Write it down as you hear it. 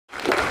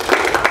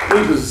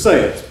Needless to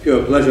say, it's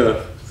pure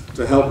pleasure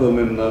to help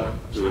them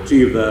to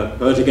achieve their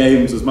poetic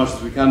aims as much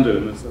as we can do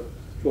in this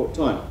short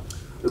time.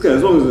 Okay,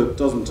 as long as it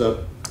doesn't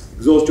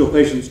exhaust your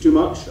patience too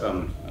much,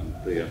 and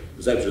the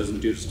reception isn't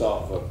due to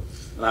start for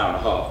an hour and a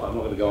half, I'm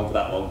not going to go on for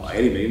that long by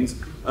any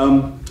means.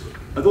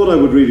 I thought I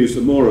would read you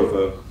some more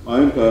of my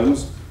own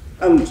poems,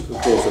 and of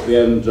course at the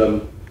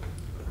end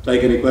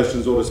take any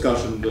questions or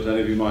discussion that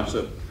any of you might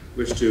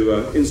wish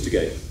to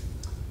instigate.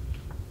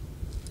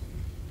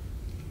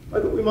 I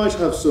thought we might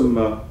have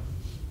some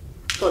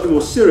slightly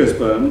more serious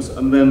poems,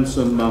 and then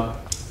some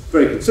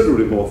very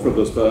considerably more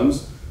frivolous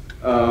poems,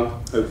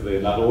 hopefully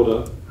in that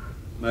order,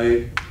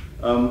 may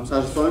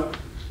satisfy.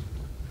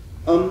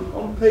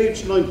 On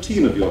page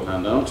 19 of your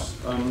handout,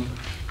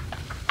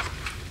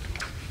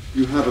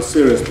 you have a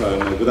serious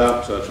poem,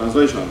 without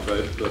translation I'm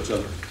afraid, but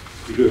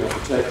you do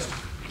have the text,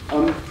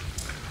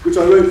 which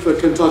I wrote for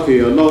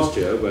Kentucky last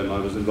year when I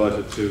was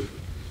invited to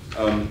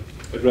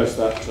address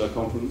that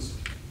conference.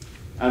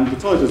 And the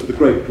title is The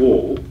Great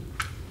Wall,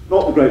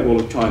 not the Great Wall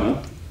of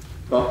China,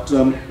 but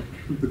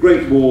the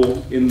Great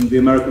Wall in the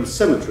American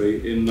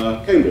Cemetery in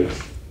Cambridge,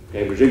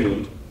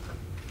 England,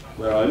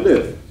 where I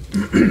live.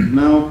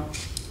 Now,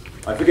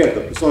 I forget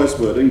the precise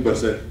wording,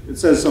 but it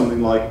says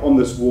something like, on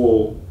this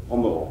wall,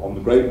 on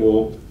the Great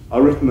Wall,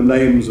 are written the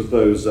names of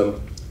those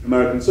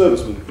American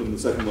servicemen from the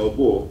Second World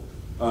War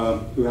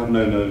who have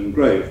no known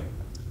grave,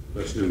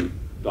 but who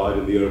died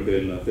in the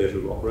European theatre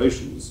of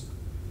operations.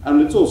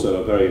 And it's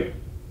also a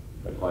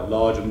quite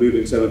large and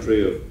moving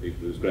cemetery of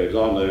people whose graves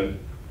are known,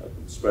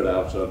 spread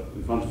out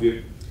in front of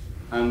you.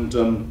 And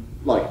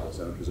like the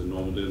cemeteries in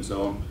Normandy and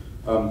so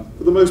on,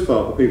 for the most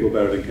part, the people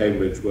buried in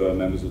Cambridge were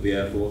members of the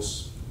Air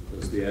Force,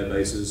 because the air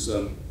bases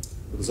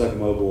for the Second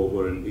World War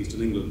were in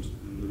eastern England,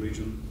 in the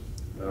region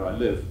where I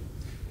live.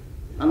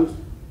 And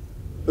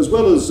as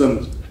well as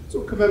sort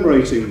of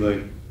commemorating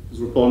the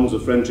bonds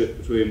of friendship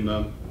between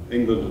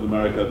England and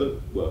America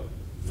that were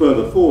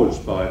further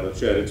forged by the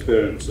shared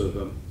experience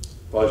of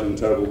fighting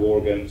the terrible war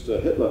against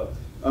Hitler,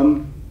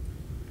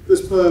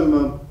 this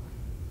poem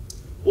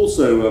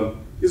also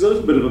is a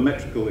little bit of a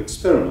metrical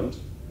experiment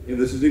in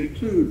that it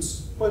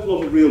includes quite a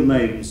lot of real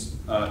names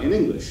in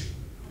English.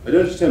 I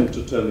don't attempt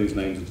to turn these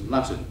names into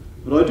Latin.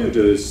 What I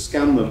do is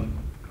scan them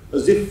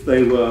as if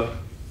they were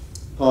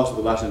part of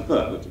the Latin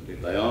poem, which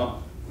indeed they are,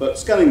 but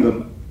scanning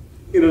them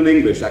in an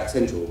English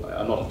accentual way.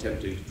 I'm not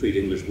attempting to treat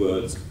English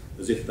words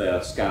as if they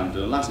are scanned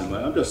in a Latin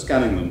way. I'm just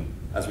scanning them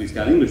as we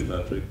scan English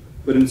poetry,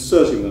 but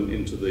inserting them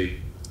into the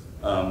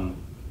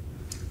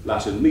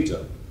Latin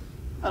meter.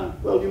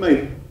 And, well, you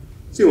may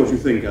see what you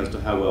think as to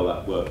how well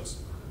that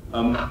works.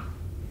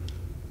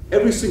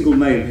 Every single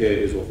name here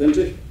is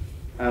authentic,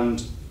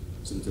 and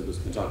since it was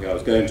Kentucky I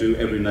was going to,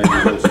 every name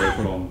is also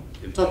from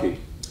Kentucky.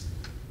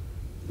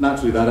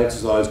 Naturally, that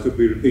exercise could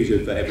be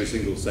repeated for every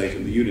single state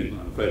in the Union.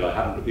 I'm afraid I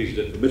haven't repeated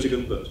it for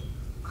Michigan, but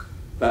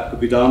that could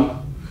be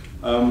done,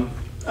 and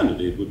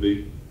indeed would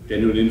be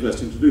genuinely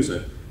interesting to do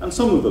so. And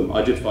some of them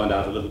I did find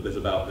out a little bit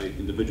about the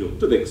individual,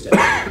 to the extent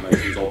the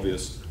information is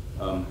obvious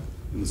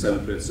in the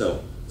cemetery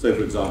itself. So,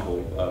 for example,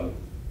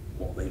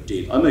 what they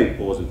did. I may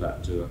pause, in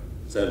fact, to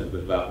say a little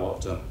bit about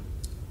what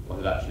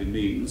it actually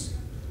means.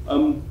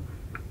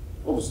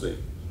 Obviously,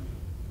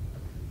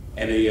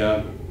 any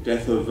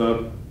death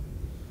of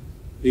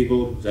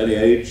people at any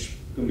age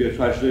can be a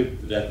tragedy.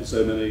 The death of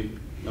so many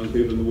young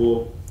people in the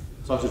war,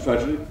 such a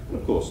tragedy. And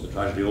of course, a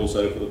tragedy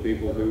also for the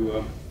people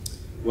who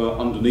were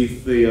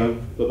underneath the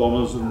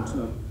bombers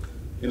and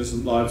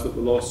innocent lives that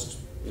were lost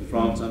in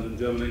France and in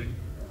Germany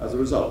as a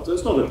result. So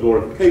it's not a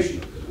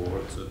glorification of the war,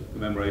 it's a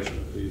commemoration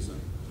of these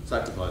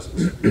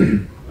sacrifices.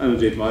 And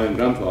indeed, my own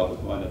grandfather,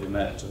 who I never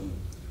met,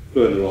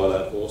 flew in the Royal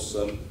Air Force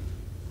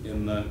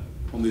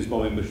on these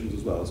bombing missions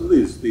as well. So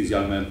these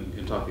young men from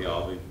Kentucky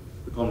are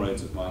the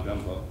comrades of my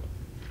grandfather.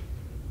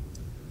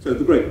 So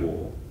the Great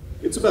War.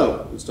 It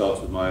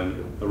starts with my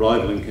own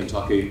arrival in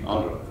Kentucky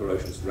under a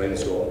ferocious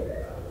rainstorm,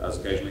 as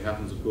occasionally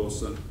happens, of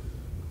course,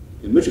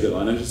 in Michigan,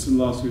 I noticed in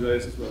the last few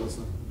days, as well as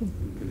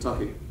in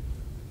Kentucky.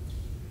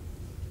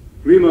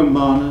 Prima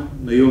mana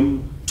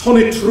meum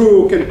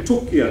tonitru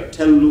Kentuckia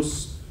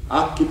tellus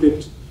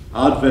accipit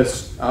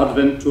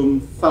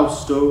adventum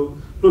Fausto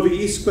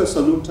proviisque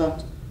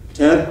salutat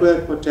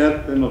terque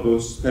quaterque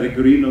novos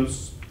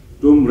peregrinos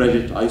dum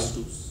redit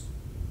aestus.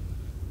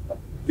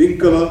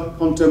 Vincula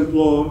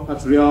contemplor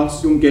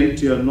patrias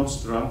jungentia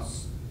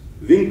nostras,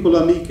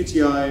 vincula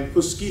micitiae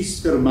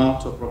fuscis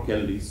firmata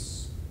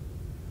procellis.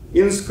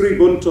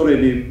 Inscribuntur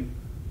enim,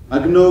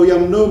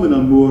 agnoiam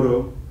nominam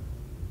muro,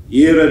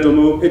 ire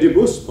domo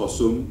pedibus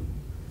possum,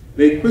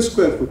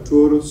 vequisque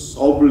futurus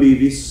obli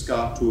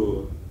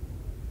viscatur.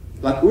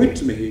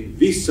 Lacuit mihi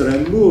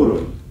viscere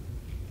murum,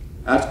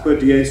 atque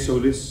die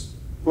solis,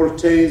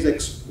 fortes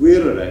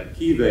exquirere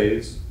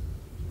cives,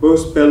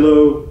 quos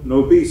bello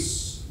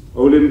nobis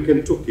olim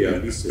Kentuckia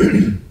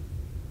visit.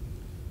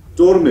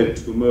 Dormit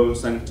humo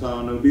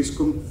sancta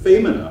nobiscum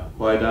femina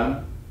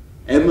quaedam,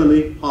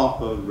 Emily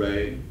Harper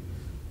Ray,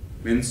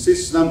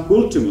 mensis nam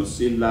ultimus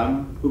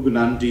illam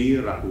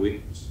pugnandi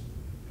racuit.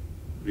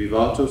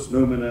 privatus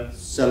nomina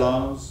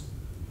celars,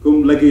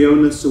 cum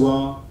legione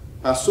sua,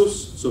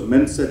 passus sub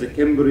mensa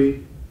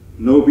decembri,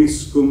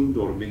 nobis cum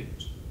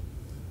dormint.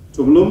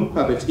 Tumulum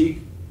habet hic,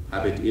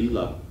 habet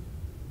illa.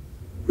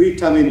 Qui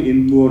tamen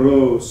in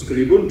muro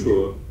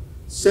scribuntur,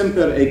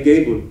 semper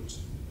egebunt,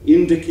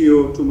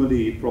 indicio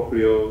tumuli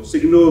proprio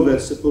signove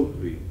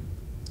sepulcri.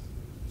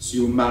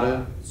 Siu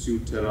mare, siu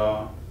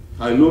terra,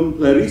 caelum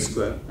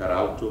plerisque per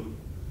autum,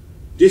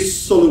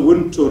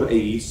 dissoluuntur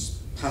eis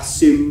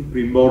passim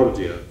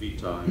primordia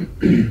vitae,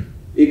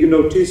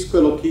 ignotisque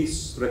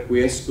locis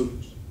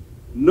requiescunt,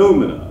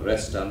 nomina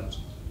restant,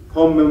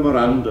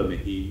 commemoranda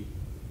mihi.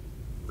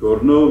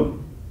 Cor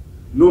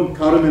num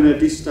carmine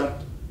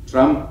distat,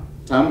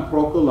 tam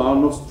procula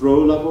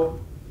nostro labor,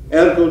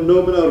 ergo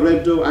nomina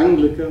reddo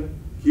Anglica,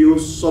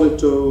 hius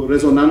solito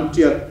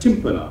resonantia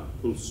tympana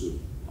pulsu,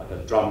 like a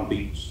drum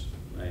beat.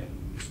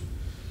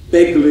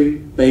 Begley,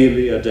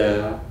 Bailey,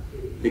 Adair,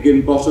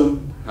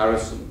 Higginbottom,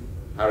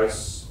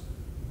 Harris,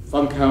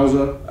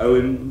 Funkhauser,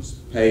 Owens,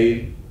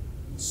 Payne,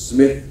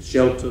 Smith,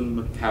 Shelton,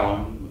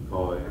 McCowan,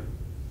 McCoy,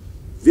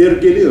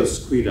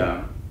 Virgilius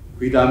quidam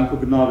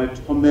pugnavit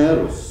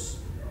Homerus,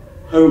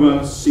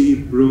 Homer C.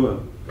 Brewer,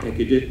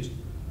 ecidit,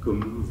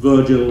 cum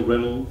Virgil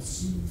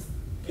Reynolds,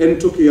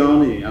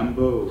 Kentuckiani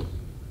ambo,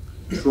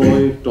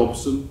 Troy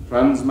Dobson,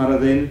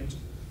 transmaravenit,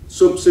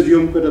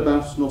 subsidium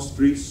quidabas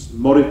nostris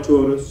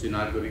moriturus in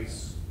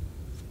agris.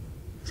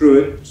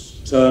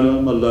 Truitt,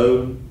 Turner,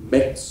 Malone,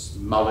 Metz,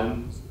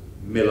 Mullins,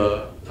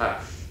 Miller,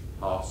 Pash,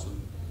 Parson.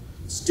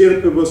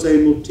 Stirpibus e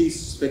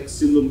multis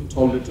vexillum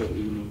tolliter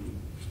unum.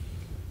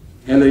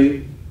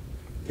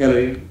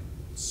 Kelly,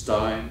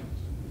 Stein,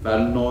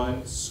 Van Noy,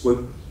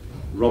 Swope,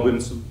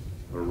 Robinson,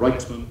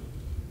 Reitman.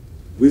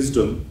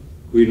 Wisdom,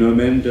 qui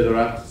nomen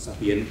dederat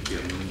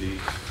sapientiam mundi.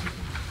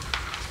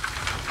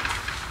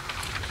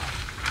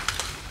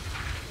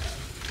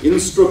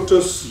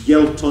 Instructus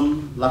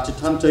Yelton,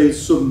 latitantes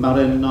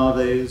submarine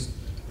naves,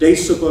 de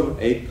super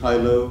e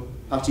caelo,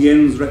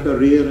 patiens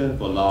reperire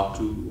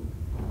volatu,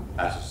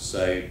 that is to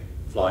say,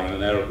 flying in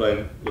an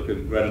aeroplane,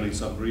 looking for enemy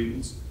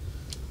submarines.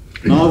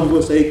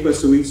 Navibus aeque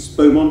suis,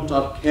 beaumont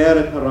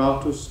arcere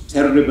paratus,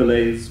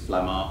 terribiles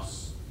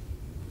flammas,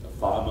 a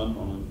fireman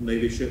on a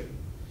navy ship.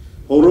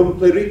 Horum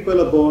plerique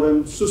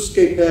laborem,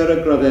 susce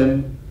pere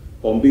gravem,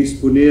 bombis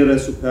punire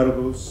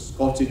superbus,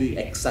 scotidi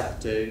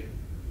exacte,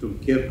 tum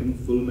circum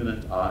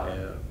fulminant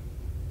aer.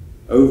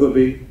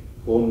 Overby,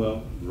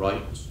 Cornwell,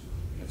 Wright,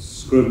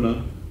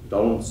 Scrivener,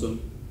 Donaldson,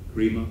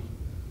 Creamer,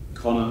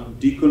 Connor,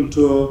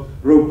 Decuntur,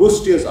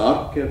 robustius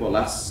arce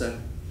volasse,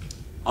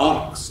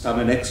 arcs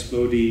tamen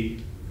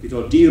explodi, it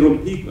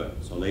odirum pique,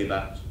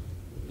 solebat,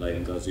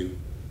 playing as you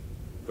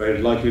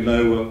very likely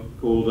know were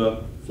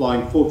called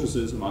flying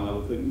fortresses, among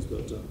other things,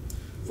 but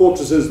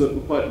fortresses that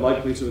were quite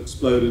likely to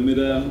explode in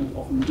midair and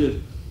often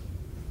did.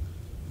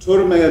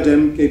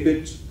 Turmeadem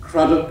capit,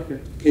 cradoc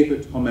et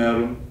capit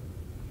Homerum,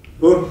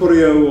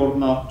 purpureo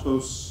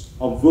ornatos,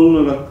 of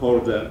vulnera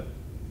cordem,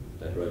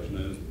 decoration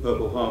known as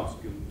Purple Hearts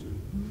given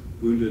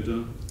to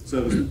wounded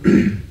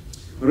servicemen.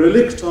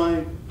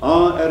 Relicti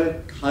a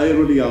eric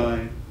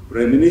caeruliae,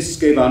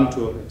 reminisce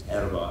vantur et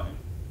herbae,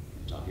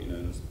 Kentucky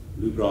known as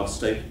bluegrass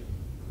state.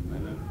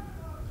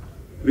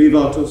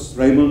 Privatus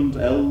Raymond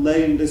L.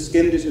 Lane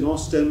descendit in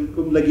Ostem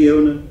cum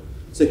legione,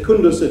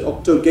 secundus et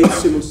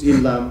octogesimus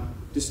illam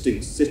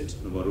distinct sit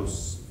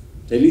numerus,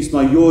 telis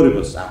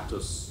majoribus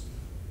aptus,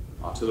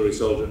 artillery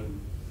soldier,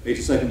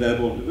 82nd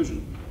Airborne Division,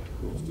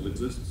 of course, still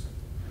exists.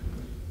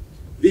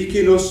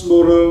 Vicinus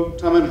moro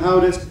tamen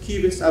haudes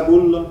civis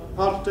abulla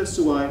parte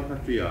suae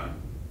patriae.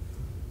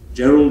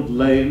 Gerald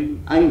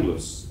Lane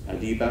Anglus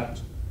adibat,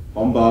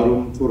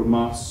 bombarum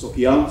turmas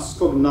socias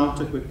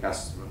cognataque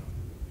castra.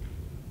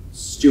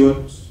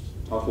 Stewart,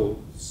 Tuttle,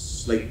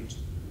 Slate,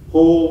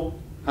 Hall,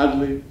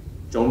 Hadley,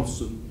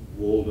 Johnson,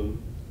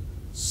 Walden,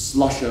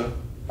 Slusher,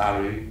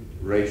 Barry,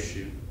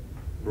 Ratian,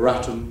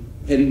 Bratton,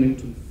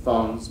 Pennington,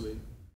 Farnsley,